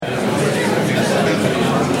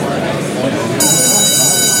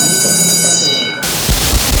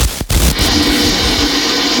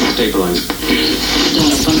paper lines.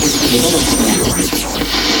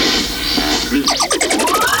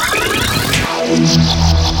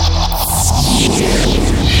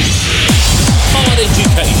 Hard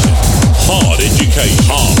education. Hard education.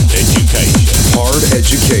 Hard education. Hard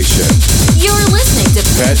education. You're listening to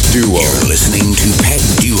PETDuo. You're listening to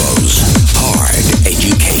PETDuo's Hard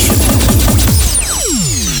Education.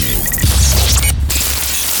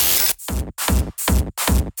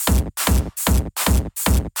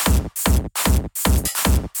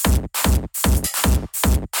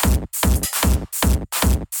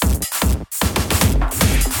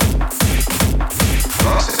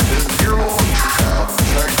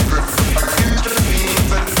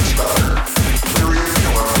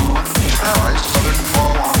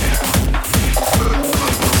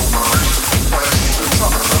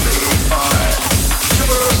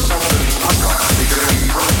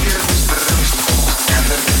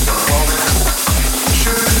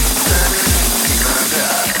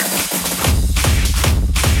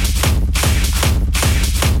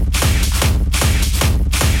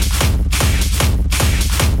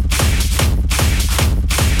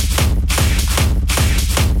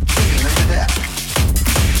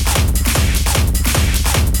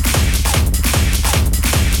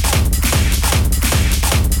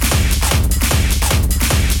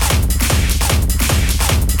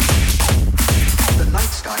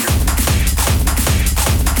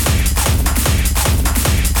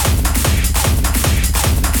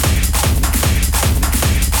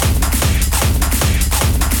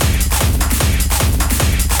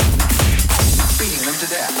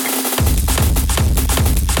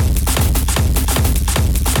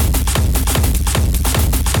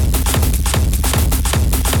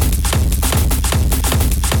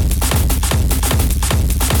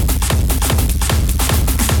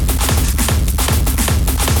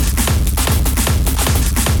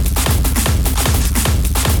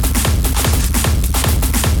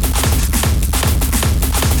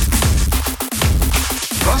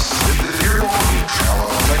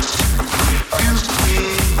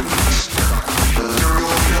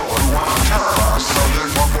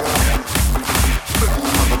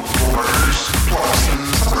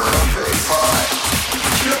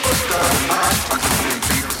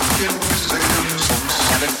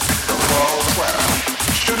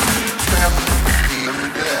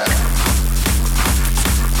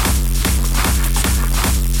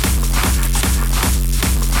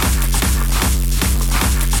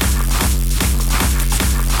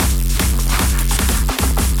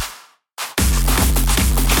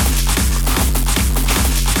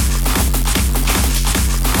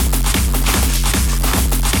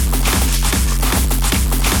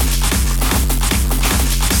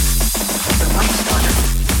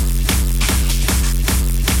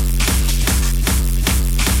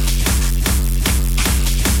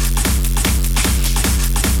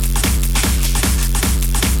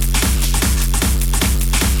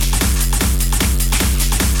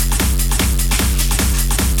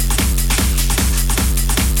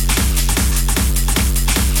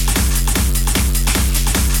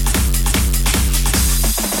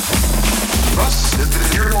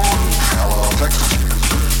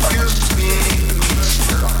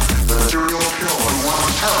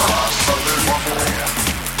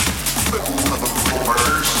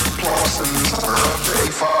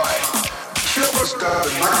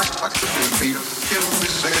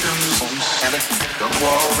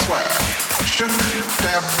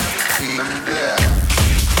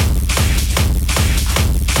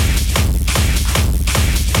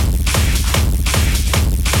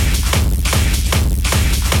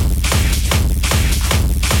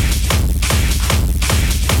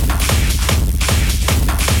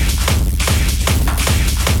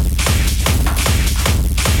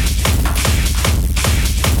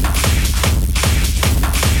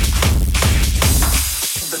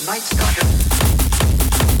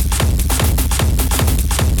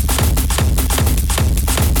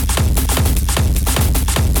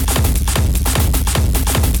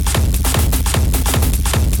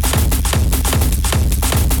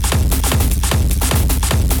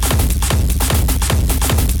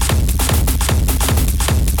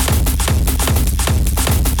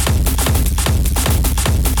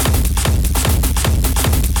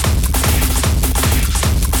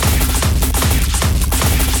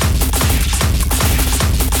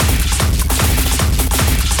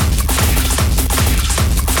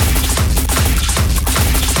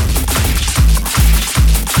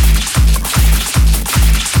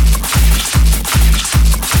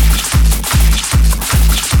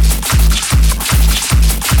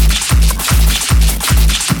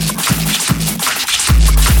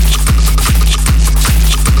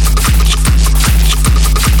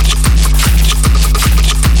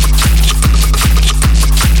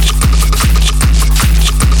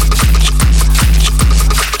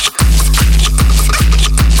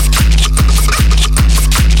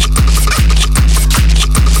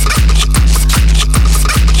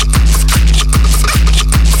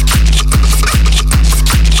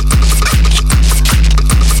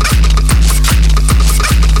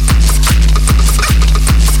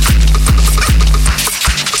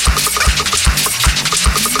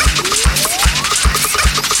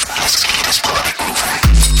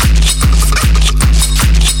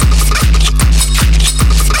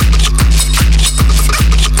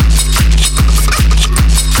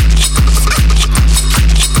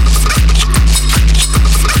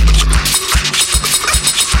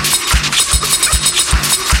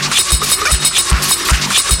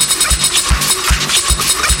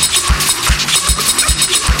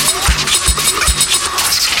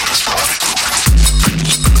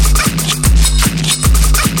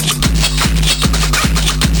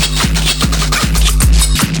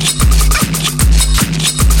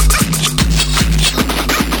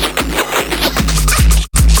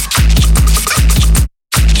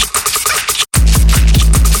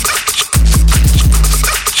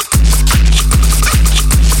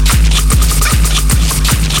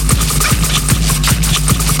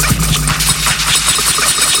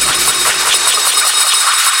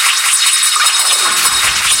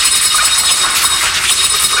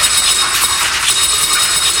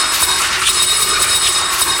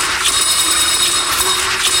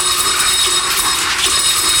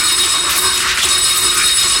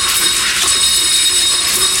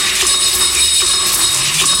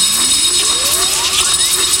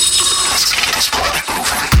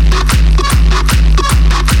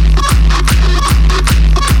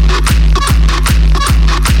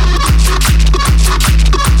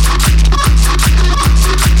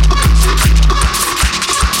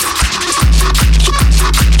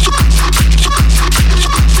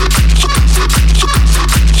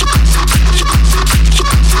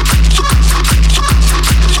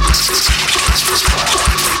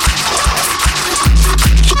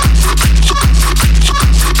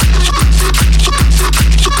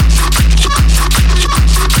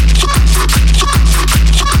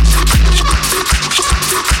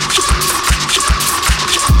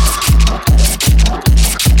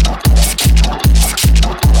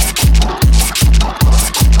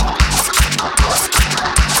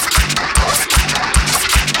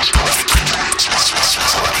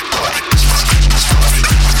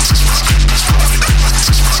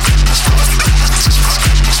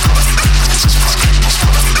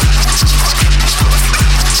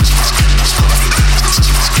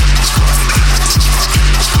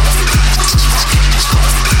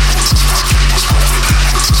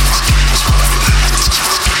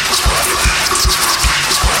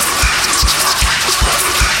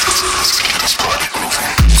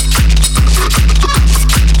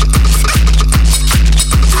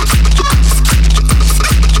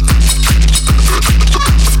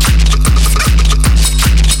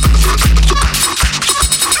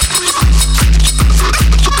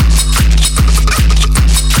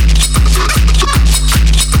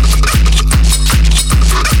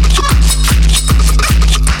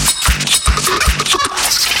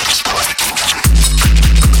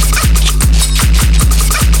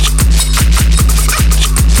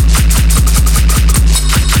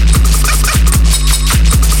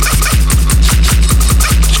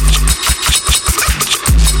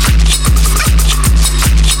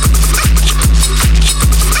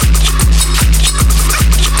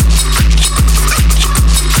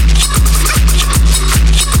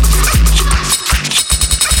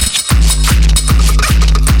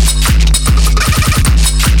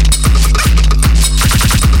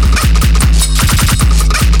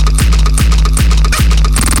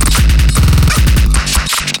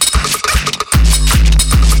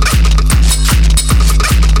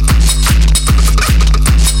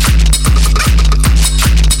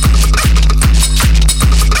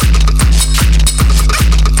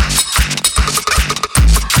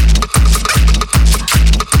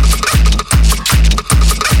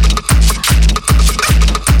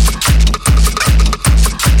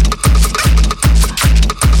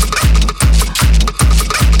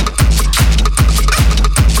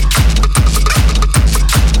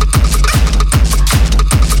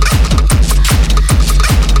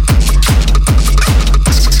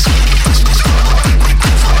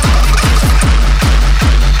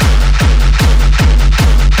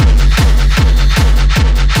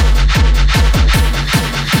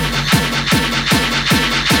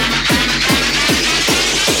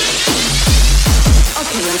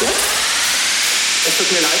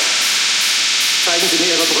 Zeigen Sie mir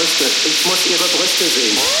Ihre Brüste. Ich muss Ihre Brüste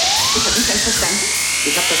sehen. Ich habe nicht ganz verstanden.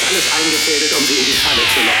 Ich habe das alles eingefädelt, um Sie in die Falle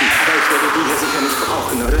zu locken. Aber ich werde die hier sicher nicht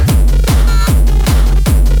brauchen, oder?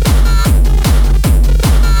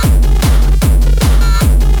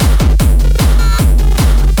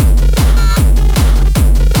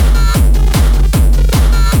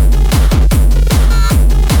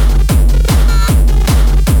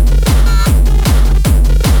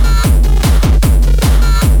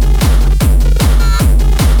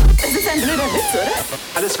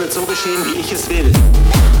 Alles wird so geschehen, wie ich es will.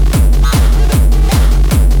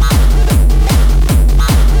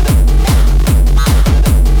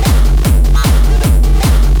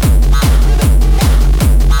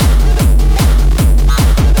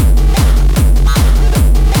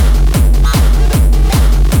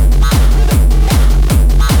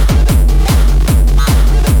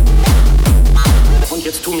 Und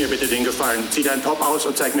jetzt tu mir bitte den Gefallen. Zieh deinen Top aus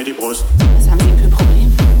und zeig mir die Brust. Was haben Sie denn für ein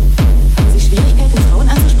Problem? Haben Sie Schwierigkeiten, Frauen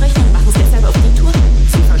anzusprechen und machen es deshalb auf die Tour?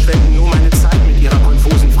 Sie verschwenden nur meine Zeit mit Ihrer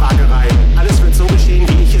konfusen Fragerei. Alles wird so geschehen,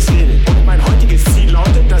 wie ich es will. Und mein heutiges Ziel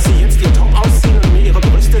lautet, dass Sie jetzt Ihr Top ausziehen und mir Ihre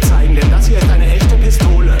Brüste zeigen, denn das hier ist eine echte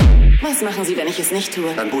Pistole. Was machen Sie, wenn ich es nicht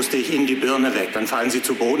tue? Dann puste ich Ihnen die Birne weg, dann fallen Sie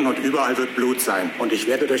zu Boden und überall wird Blut sein. Und ich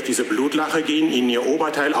werde durch diese Blutlache gehen, Ihnen Ihr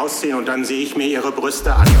Oberteil ausziehen und dann sehe ich mir Ihre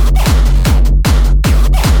Brüste an.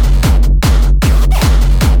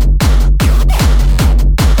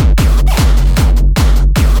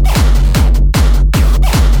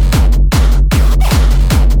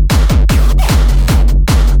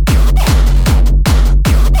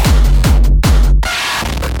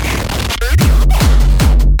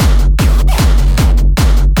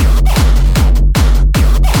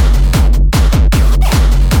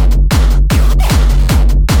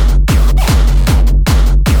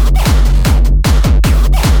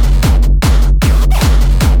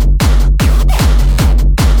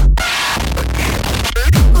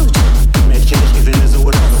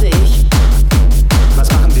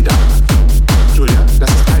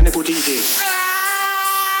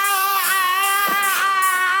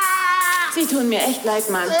 Sie tun mir echt leid,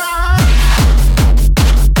 Mann.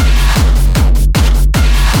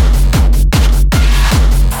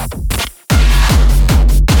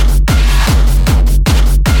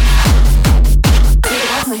 Sie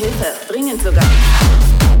brauchen Hilfe, dringend sogar.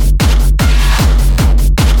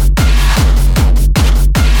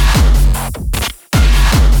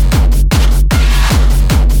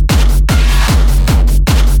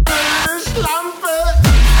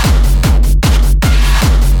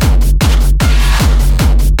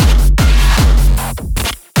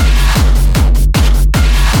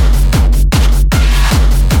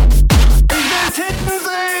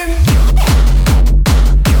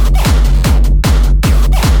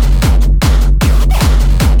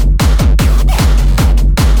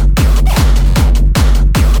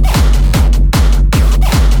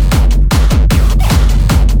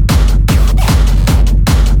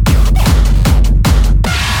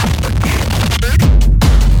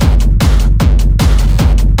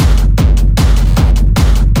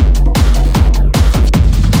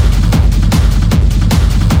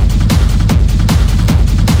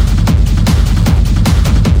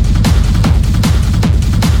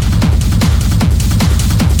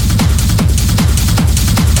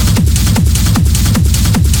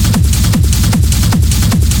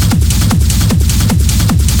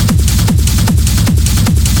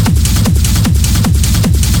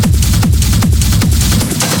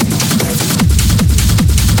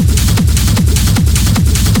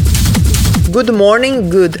 Good morning,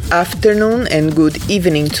 good afternoon, and good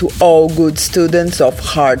evening to all good students of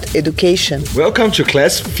hard education. Welcome to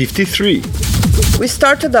class 53. We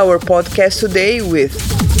started our podcast today with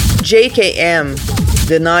JKM,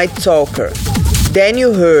 The Night Talker. Then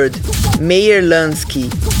you heard Meyer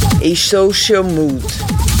Lansky, A Social Mood.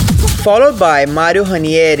 Followed by Mario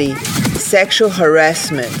Ranieri, Sexual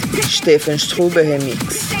Harassment, Stefan Struber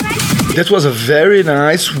remix. That was a very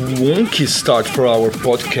nice, wonky start for our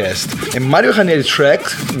podcast. And Mario Ranieri track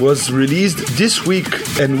was released this week,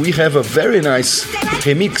 and we have a very nice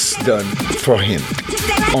remix done for him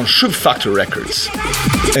on Shub Factor Records.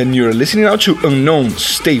 And you're listening now to Unknown,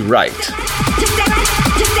 Stay Right.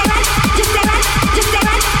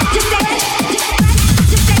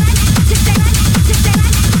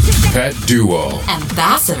 PETDuo.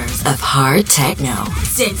 Ambassadors of hard techno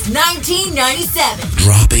since 1997.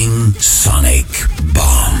 Dropping sonic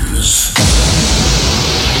bombs.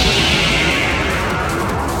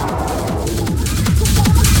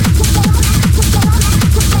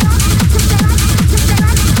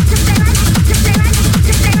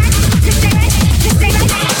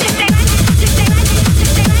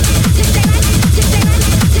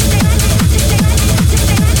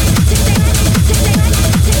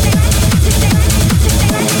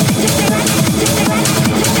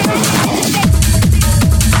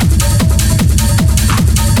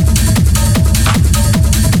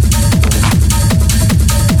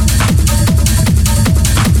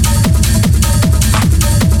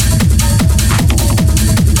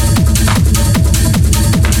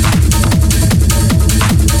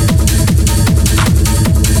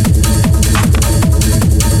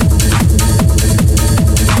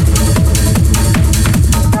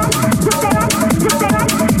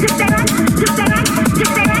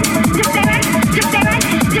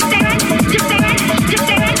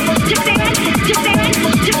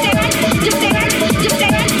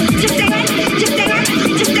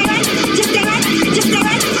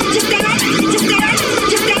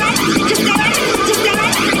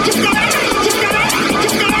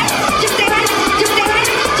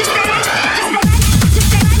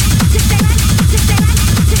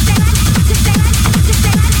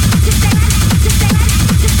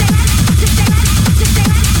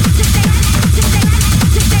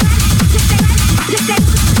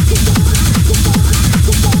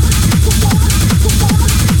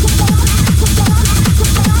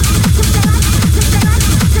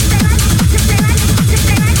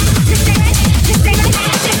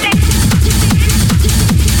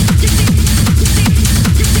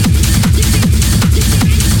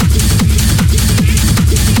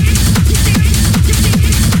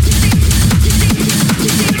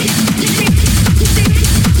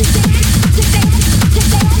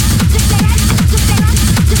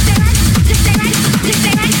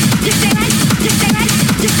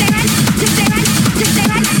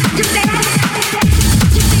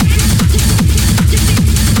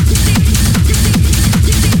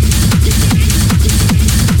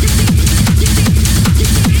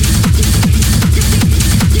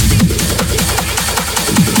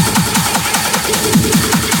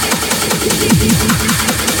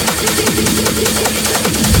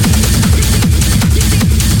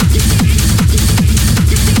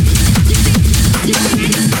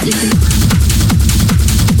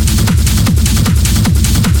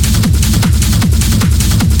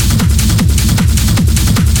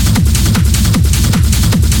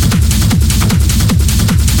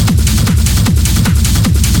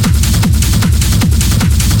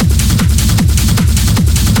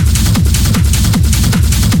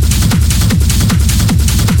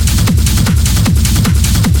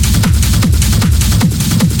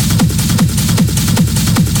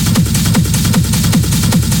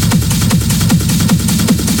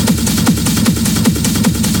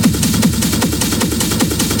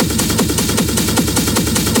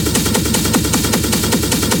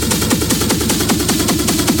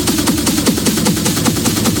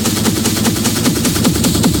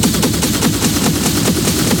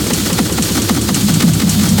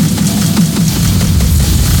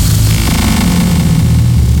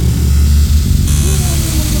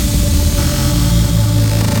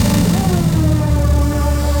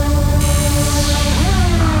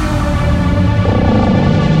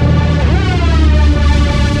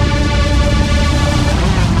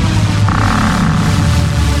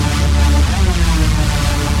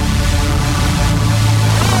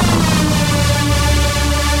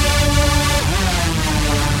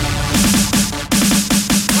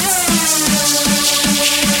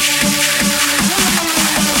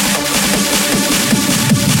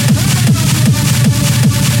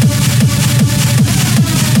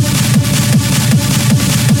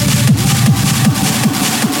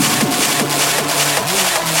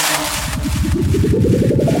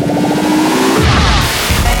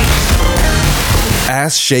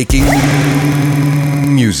 ass-shaking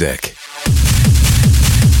music.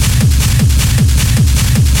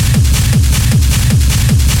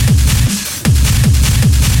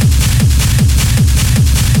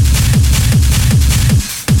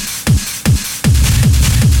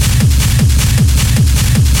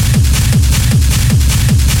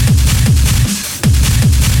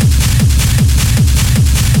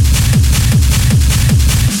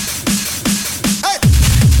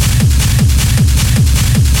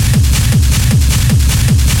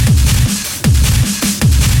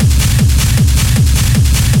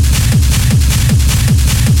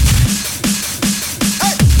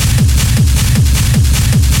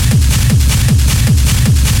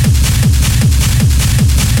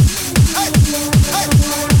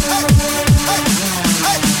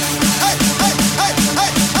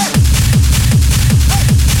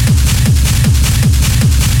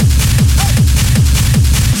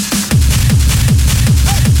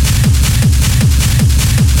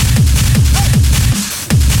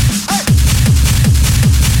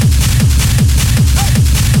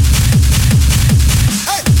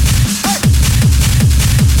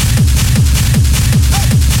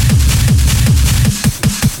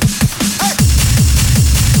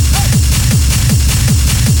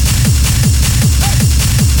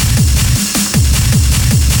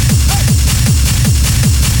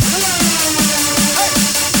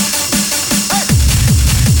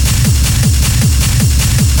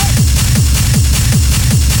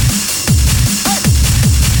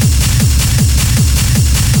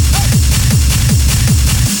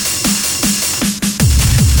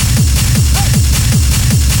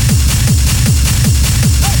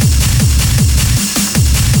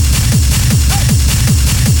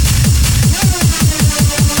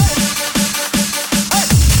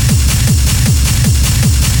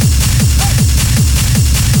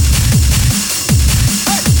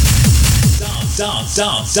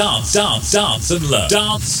 Dance and learn.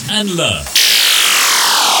 Dance and learn.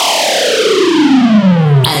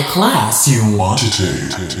 A class you want to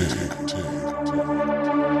take.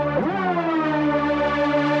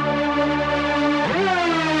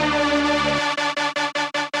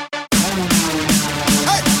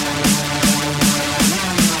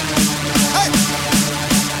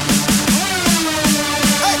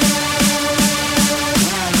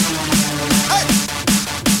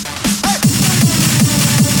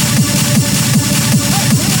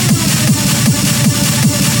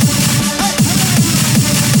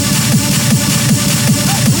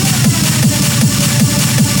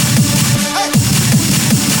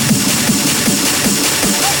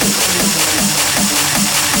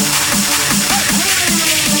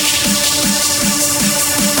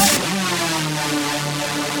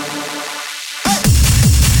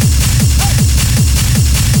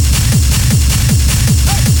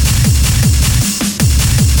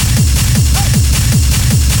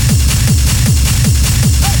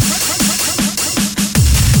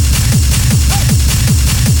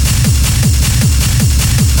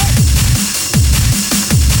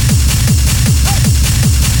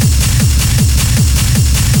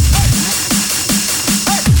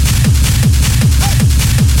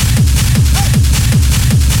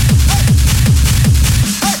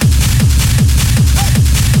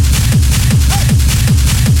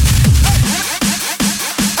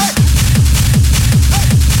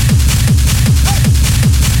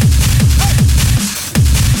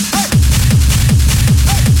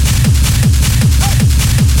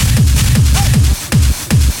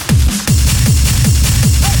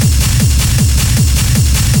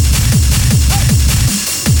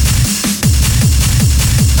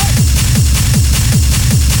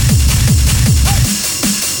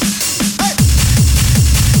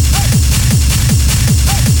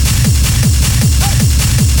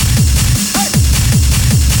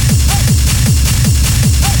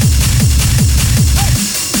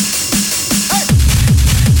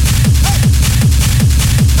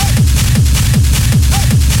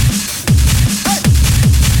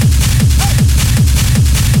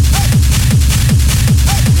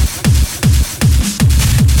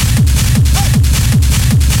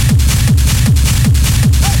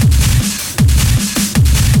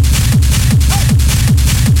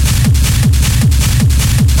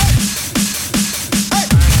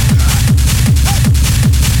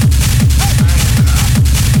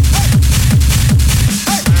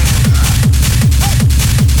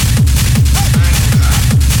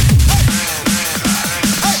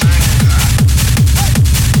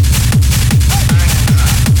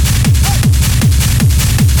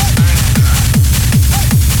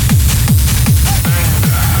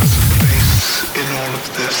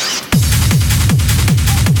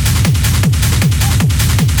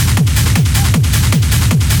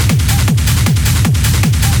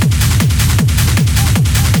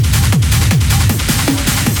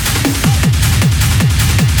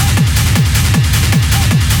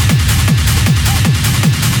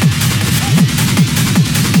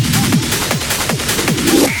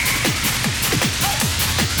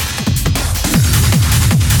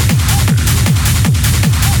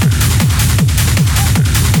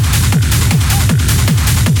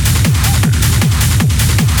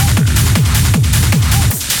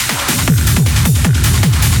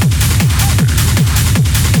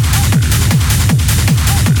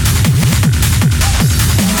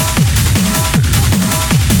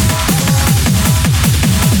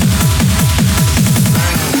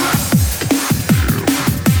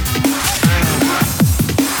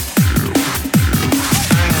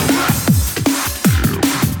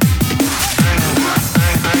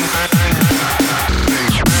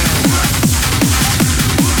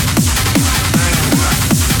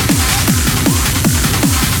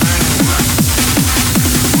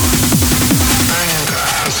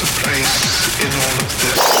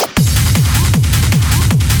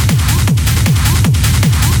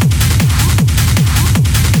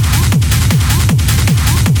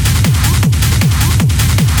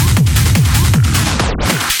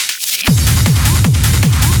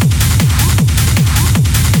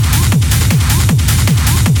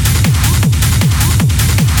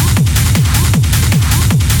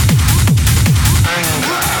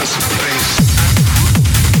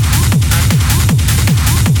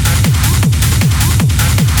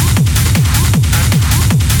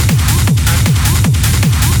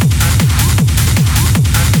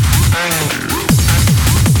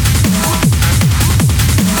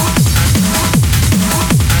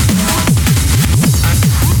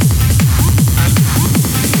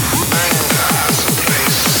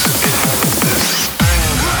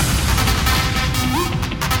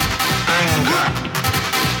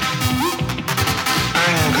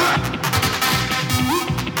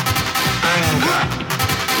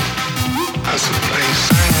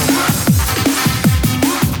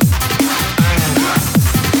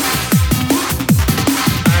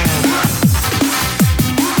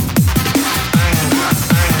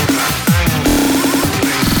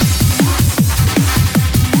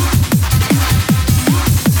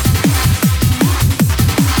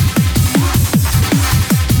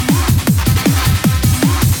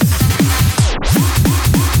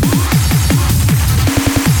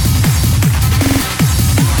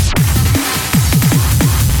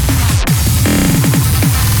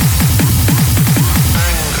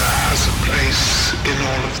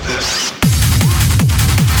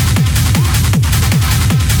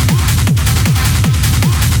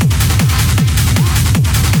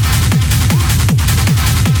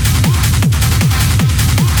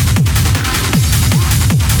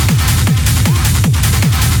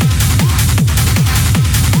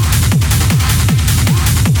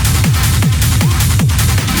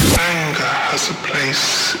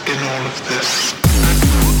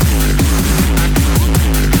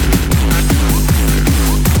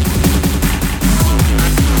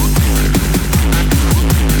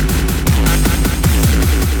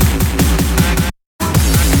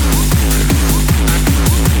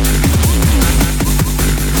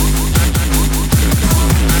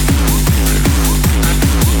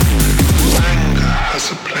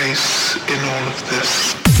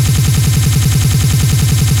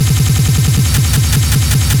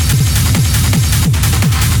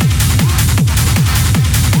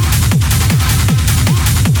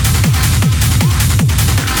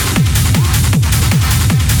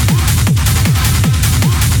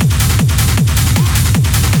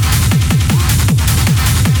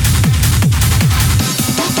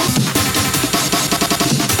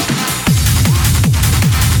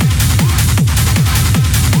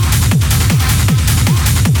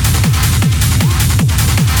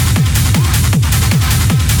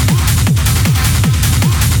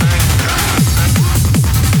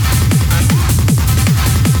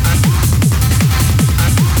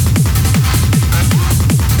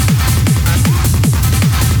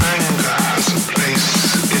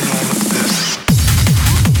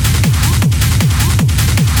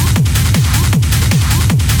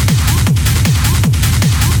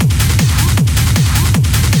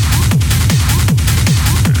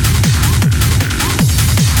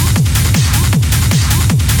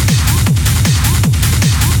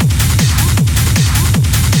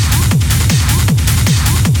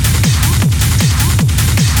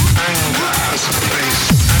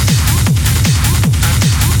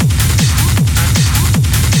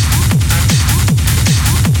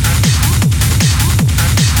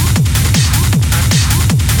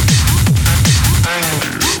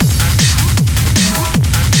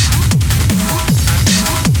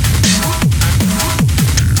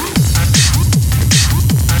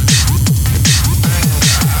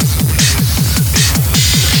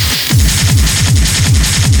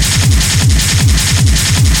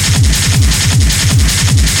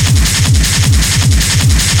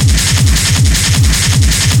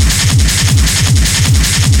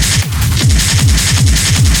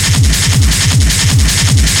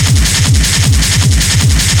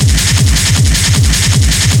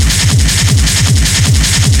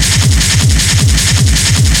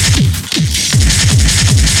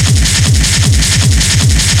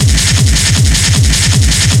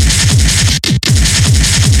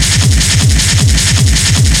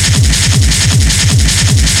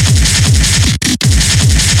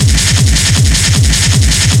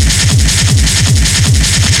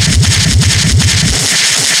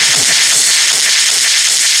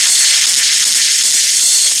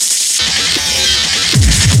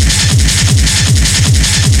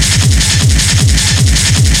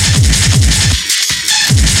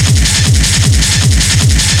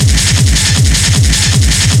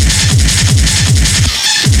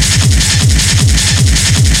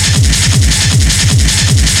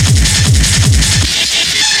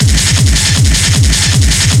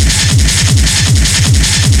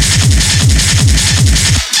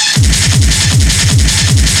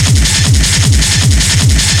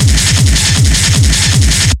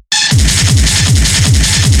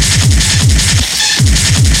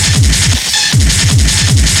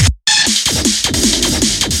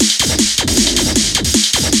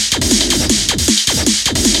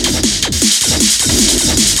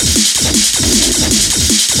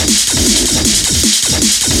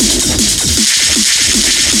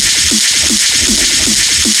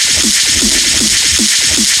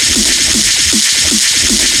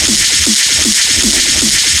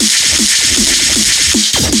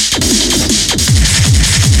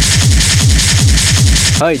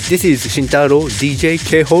 Hi, this is Shintaro, DJ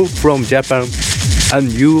Keiho from Japan,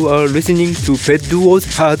 and you are listening to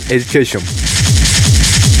PETDuo's Hard Education.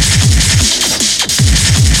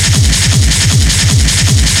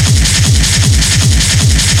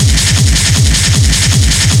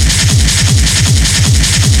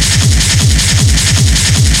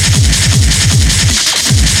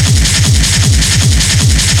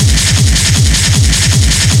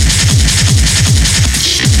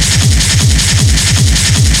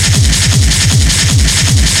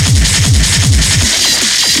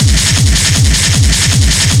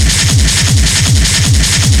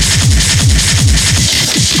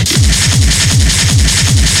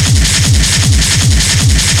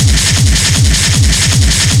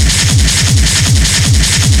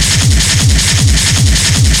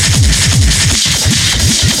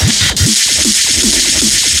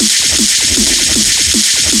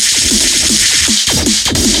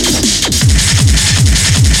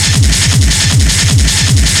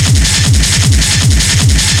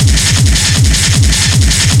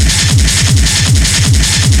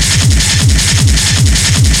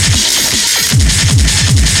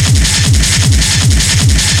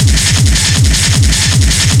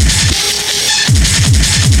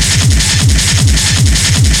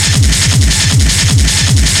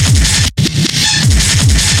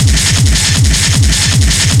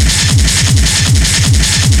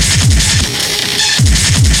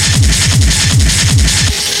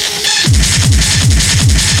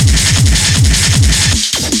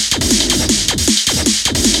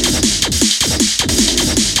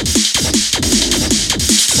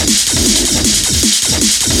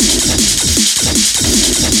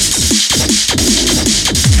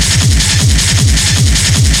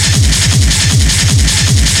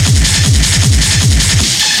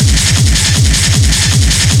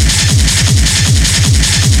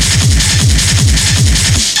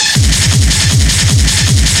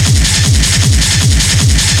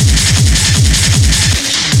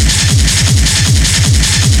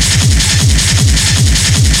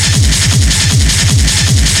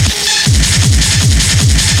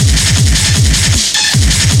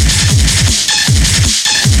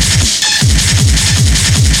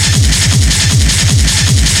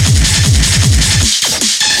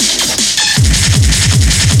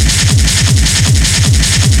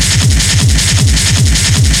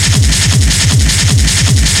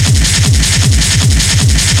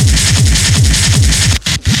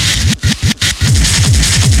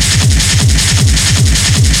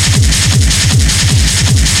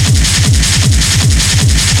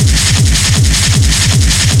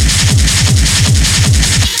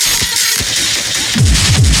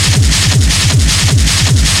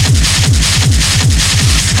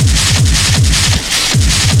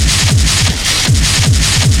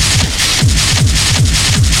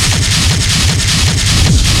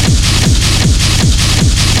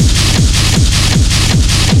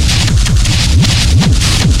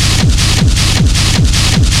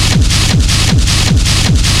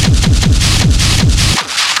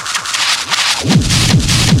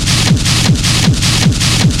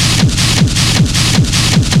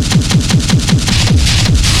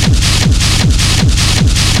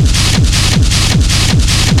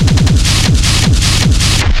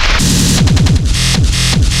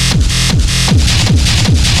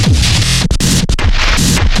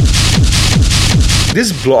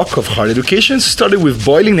 This block of hard education started with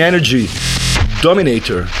Boiling Energy,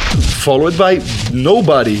 Dominator, followed by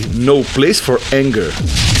Nobody, No Place for Anger.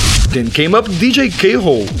 Then came up DJ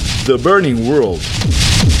Keiho, The Burning World.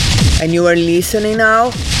 And you are listening now,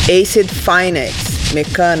 Acid Finex,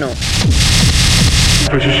 Mecano.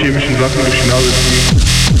 Welche chemischen Sachen durch die Nase ziehen.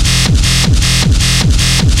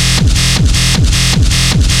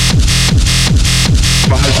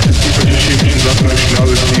 Welche chemischen Sachen durch die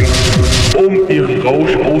Nase ziehen, um ihren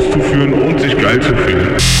Rausch auszuführen und sich geil zu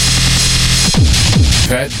fühlen.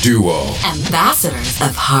 PETDuo, ambassadors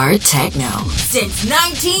of hard techno since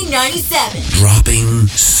 1997. dropping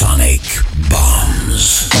sonic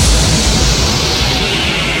bombs.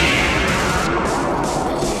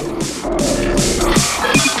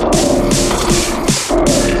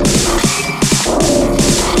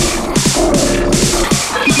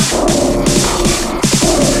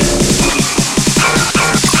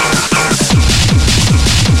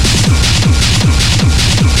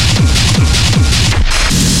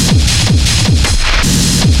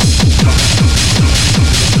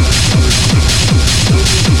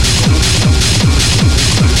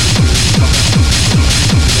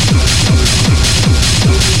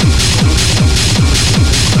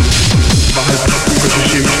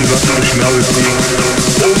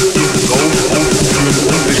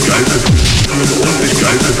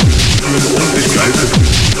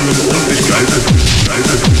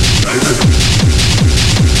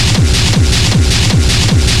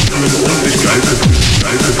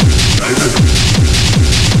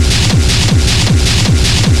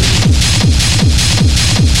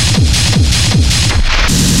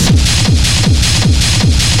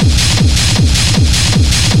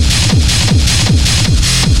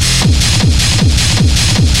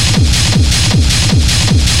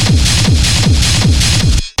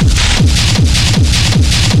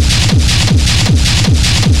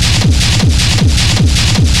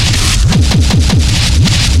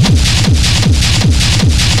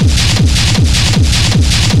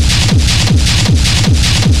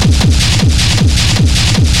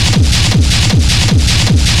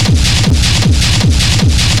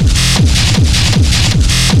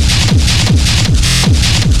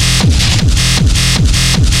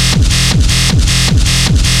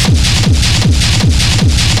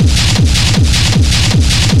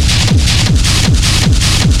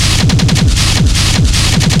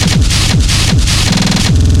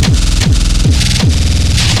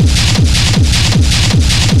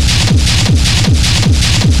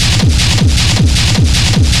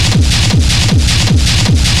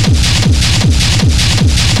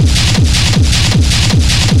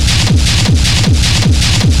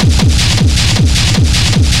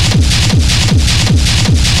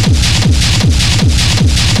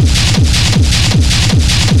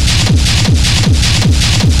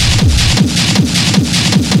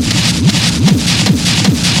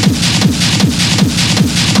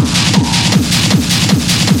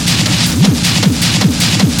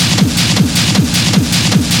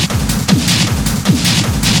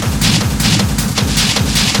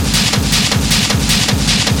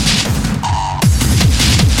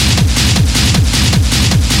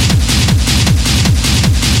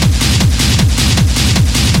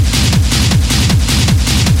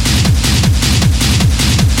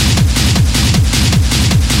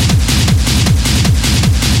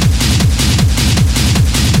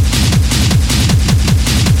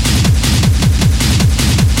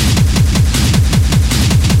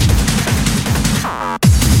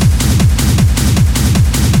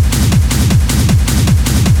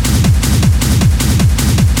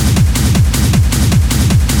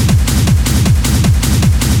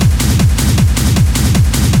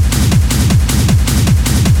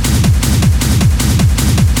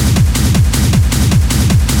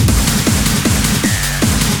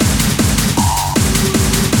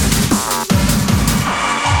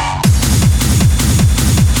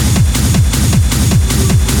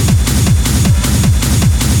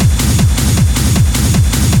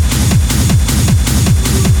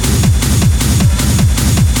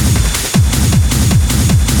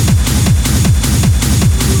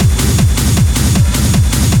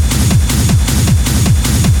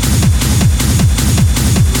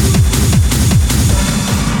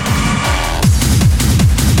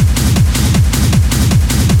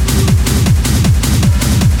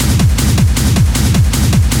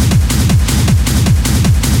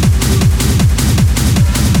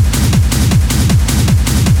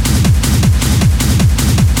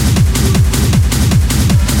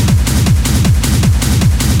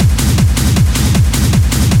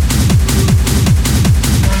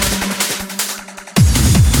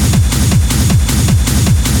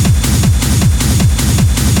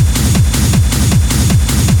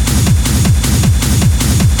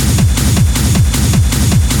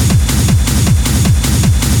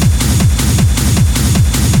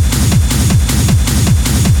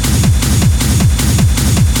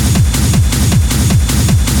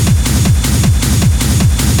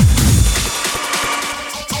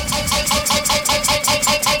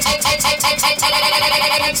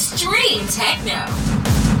 Extreme Techno.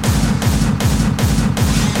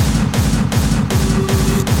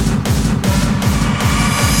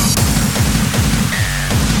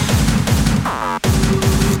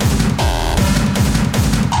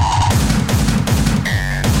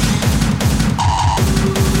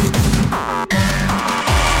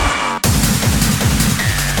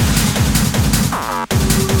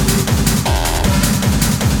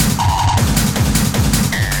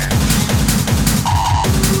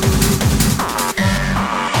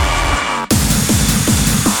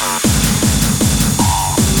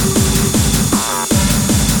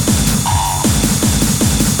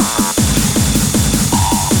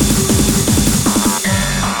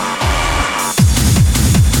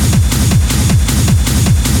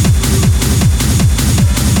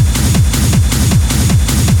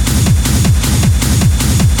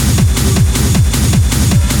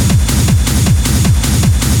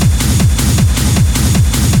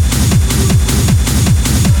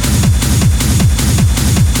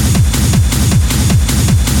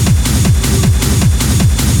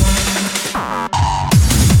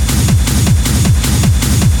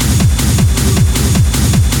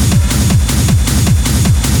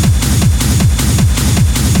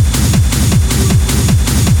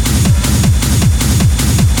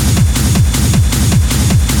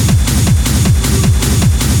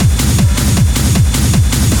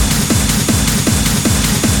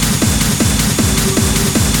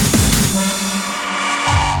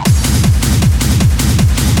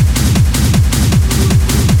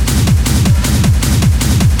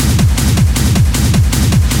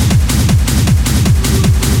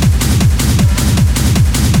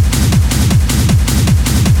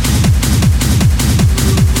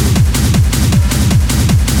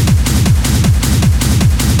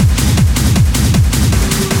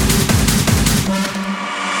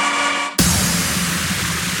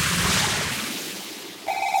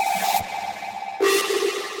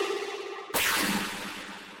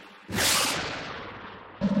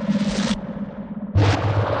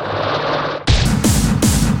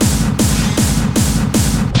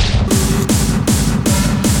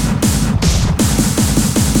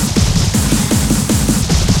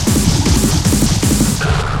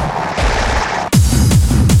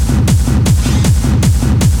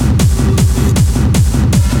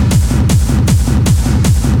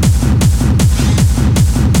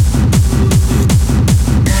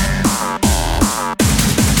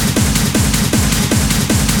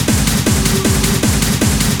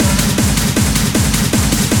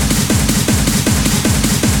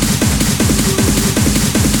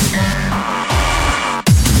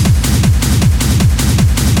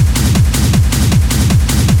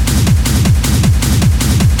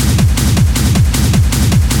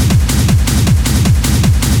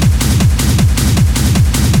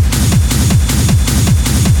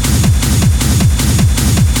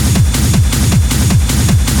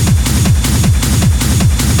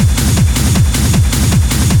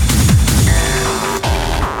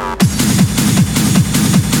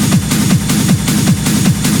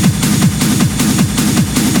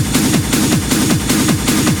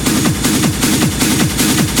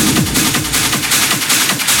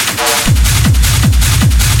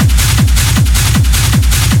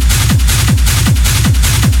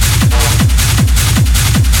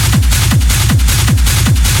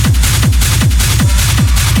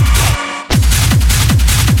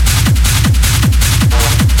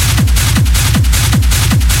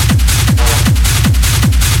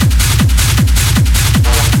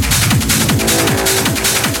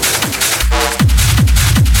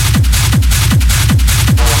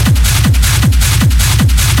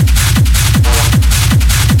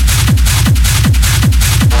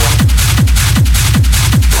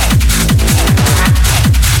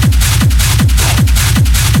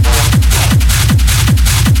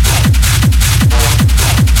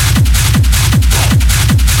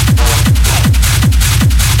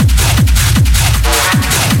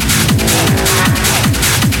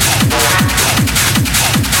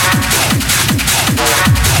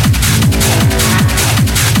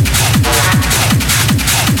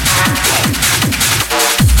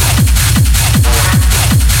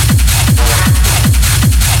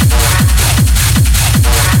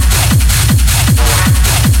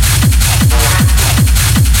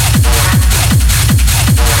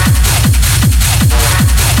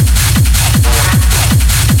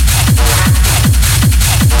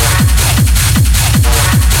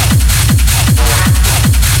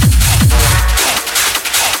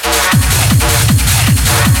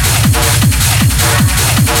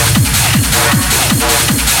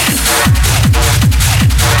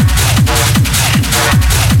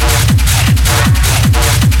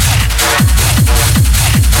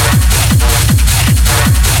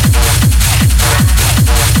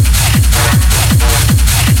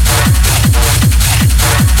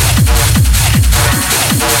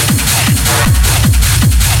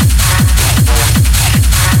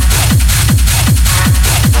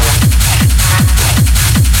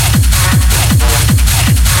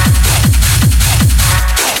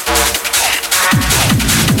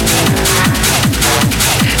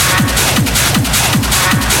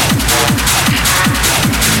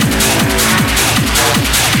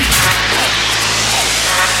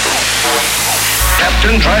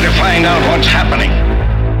 Captain, try to find out what's happening.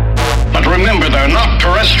 But remember, they're not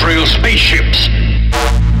terrestrial spaceships.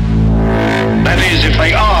 That is, if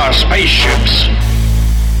they are spaceships.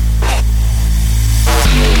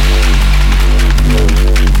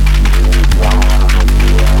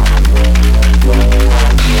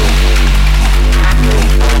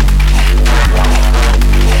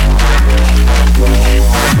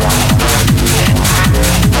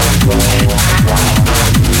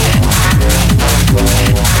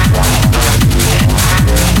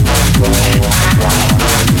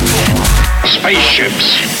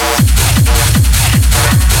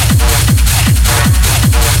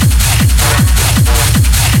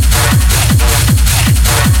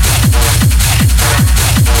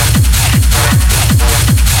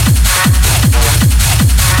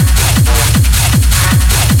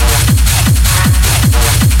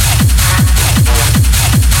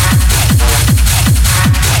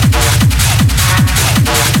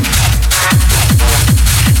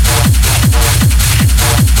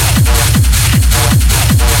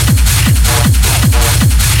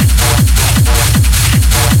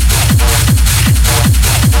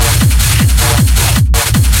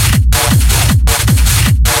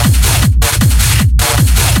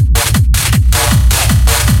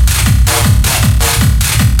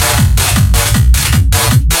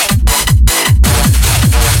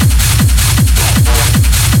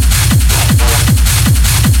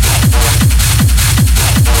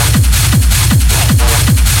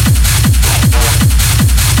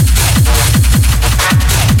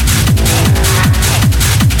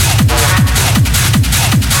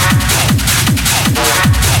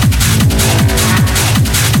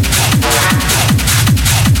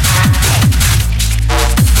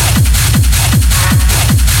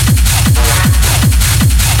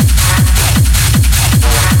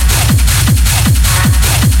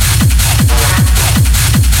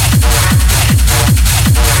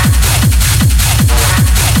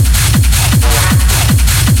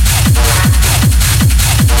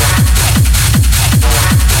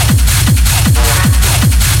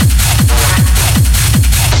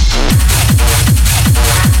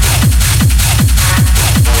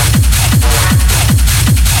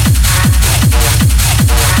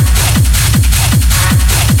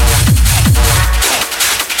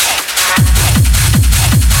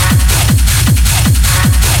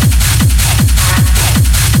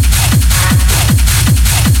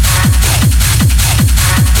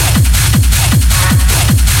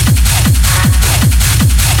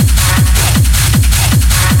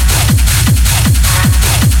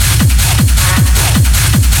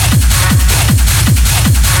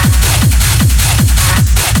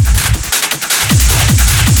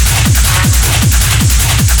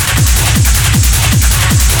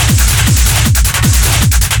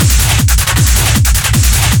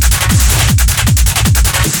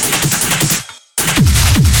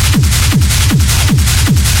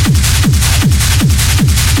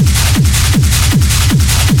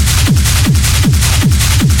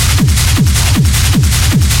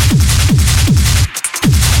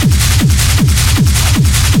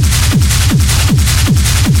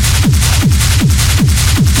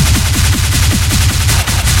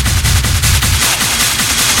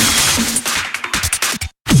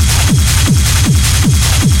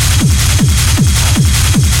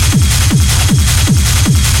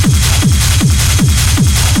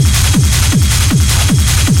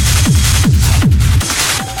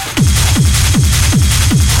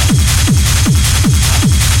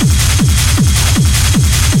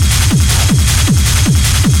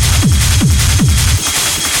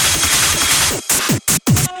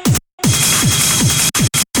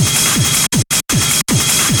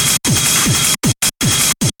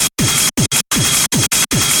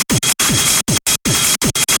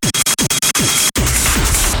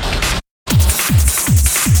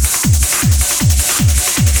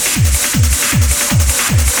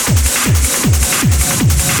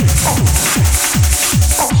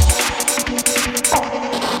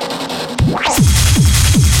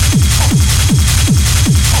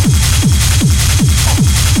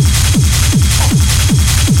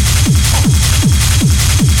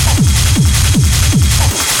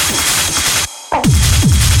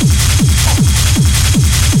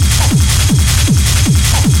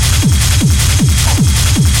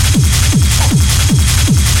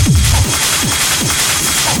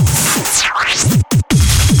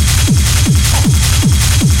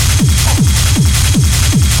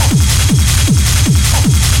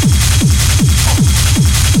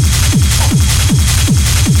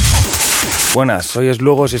 Buenas, soy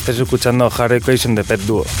Slugos y estás escuchando Hard Education de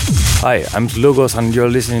PETDuo. Hi, I'm Slugos and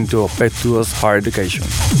you're listening to PETDuo's Hard Education.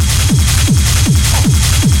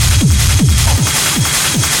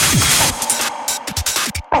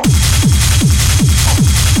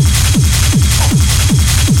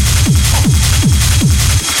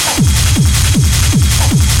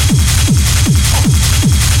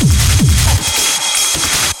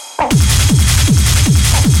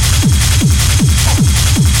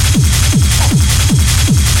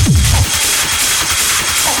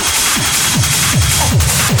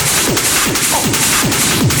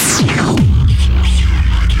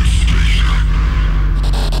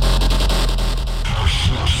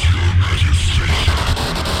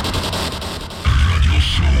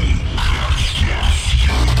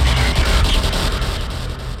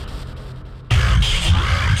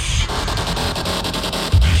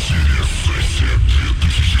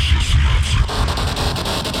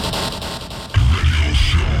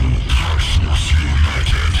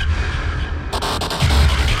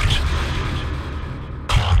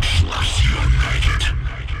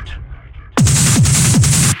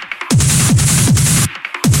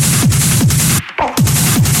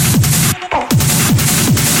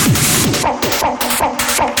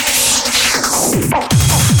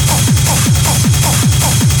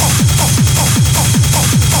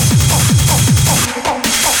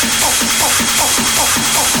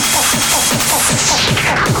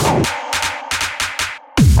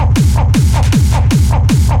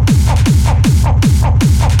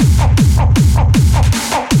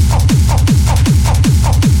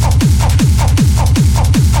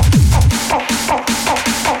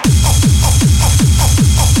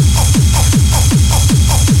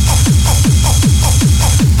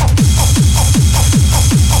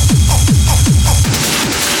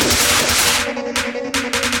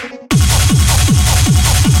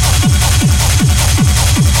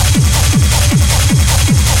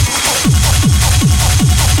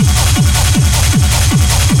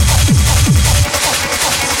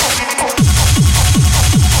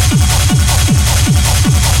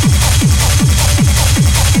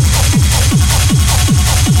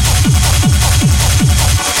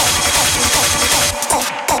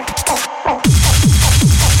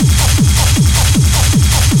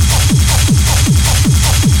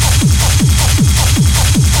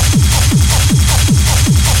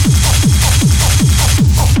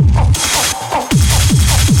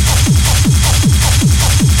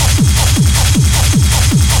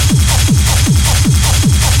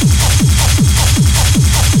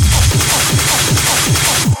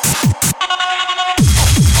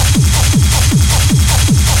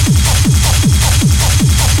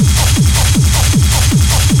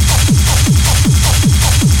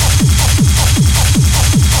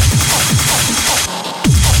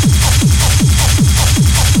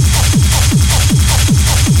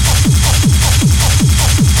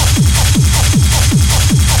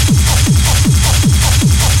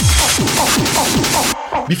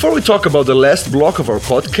 Before we talk about the last block of our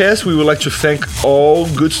podcast, we would like to thank all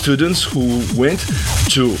good students who went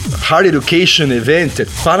to Hard Education event at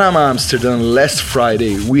Panama, Amsterdam last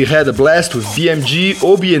Friday. We had a blast with BMG,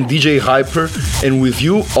 Obi and DJ Hyper, and with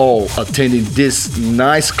you all attending this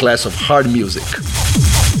nice class of hard music.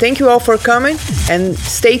 Thank you all for coming and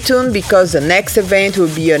stay tuned because the next event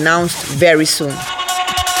will be announced very soon.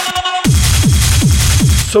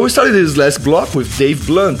 So we started this last block with Dave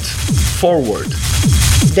Blunt, Forward.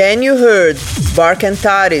 Then you heard Bark and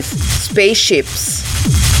Taris, Spaceships.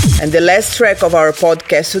 And the last track of our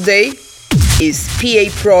podcast today is PA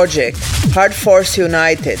Project, Hard Force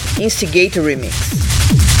United, Instigator Remix.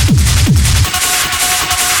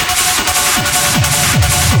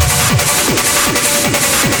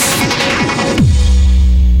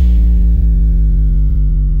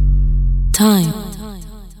 Time.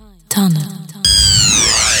 Tunnel.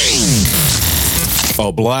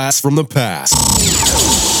 A blast from the past.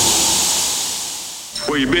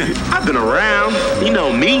 Where you been? I've been around. You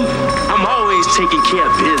know me. I'm always taking care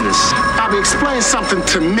of business. Bobby, explain something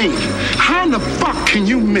to me. How in the fuck can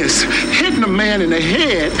you miss hitting a man in the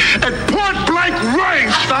head at point blank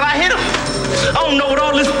range? I thought I hit him. I don't know what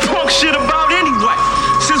all this punk shit about anyway.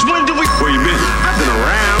 Since when did we... Where you been? I've been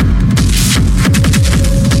around.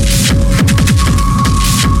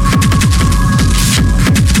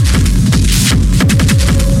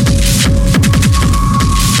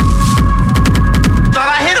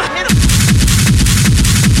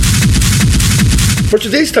 For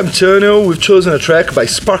today's Time Tunnel, we've chosen a track by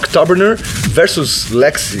Spark Taberner versus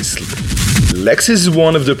Lexis. Lexis is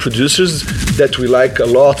one of the producers that we like a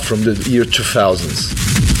lot from the year 2000s.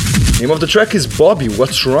 The name of the track is Bobby,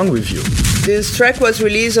 What's Wrong With You? This track was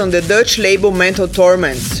released on the Dutch label Mental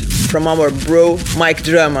Torments from our bro Mike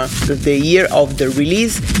Drama. The year of the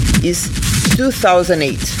release is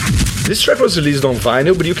 2008. This track was released on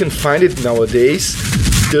vinyl, but you can find it nowadays,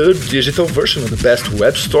 the digital version on the best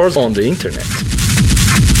web stores on the internet.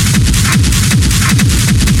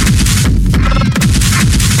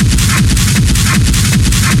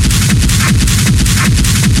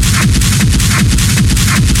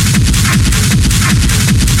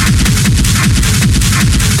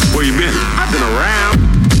 Where you been? I've been around.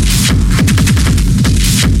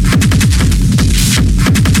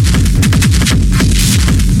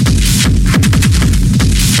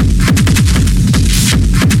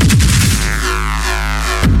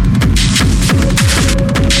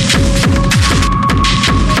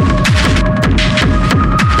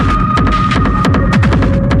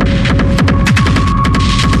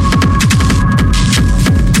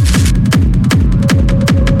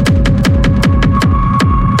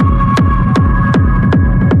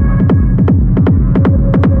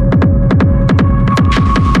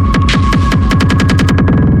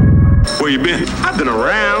 I've been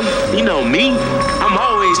around. You know me. I'm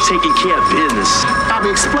always taking care of business. Bobby,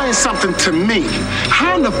 explain something to me.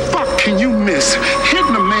 How in the fuck can you miss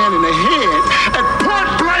hitting a man in the head at point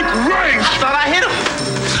blank range? I thought I hit him.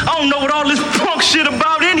 I don't know what all this punk shit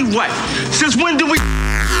about anyway. Since when did we...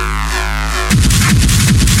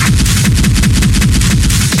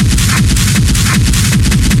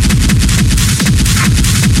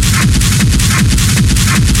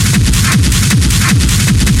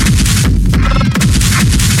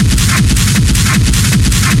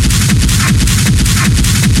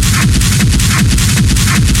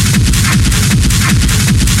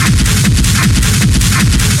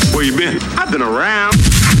 I've been around.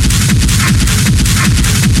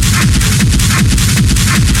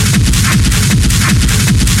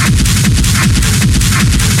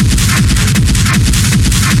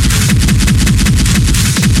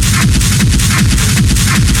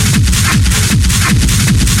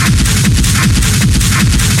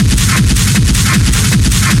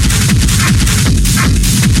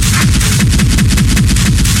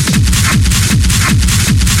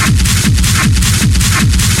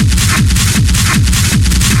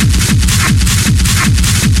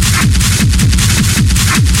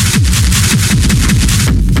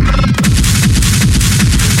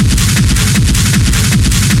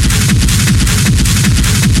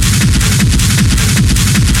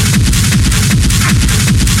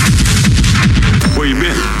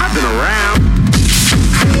 I've been around.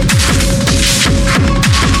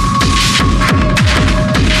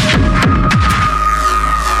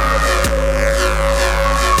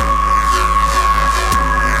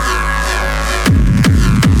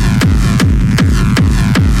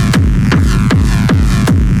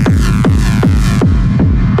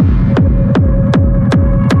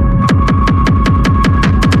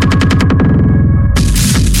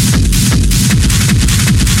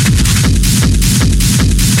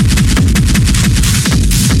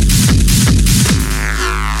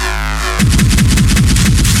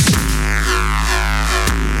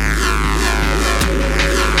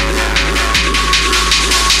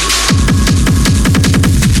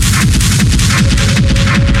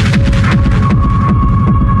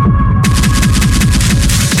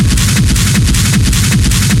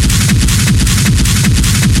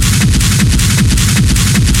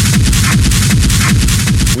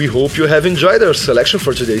 We hope you have enjoyed our selection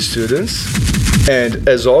for today's students. And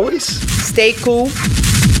as always, stay cool,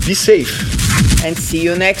 be safe, and see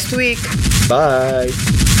you next week. Bye.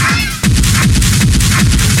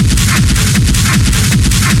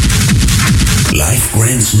 Life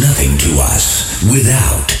grants nothing to us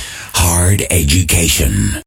without hard education.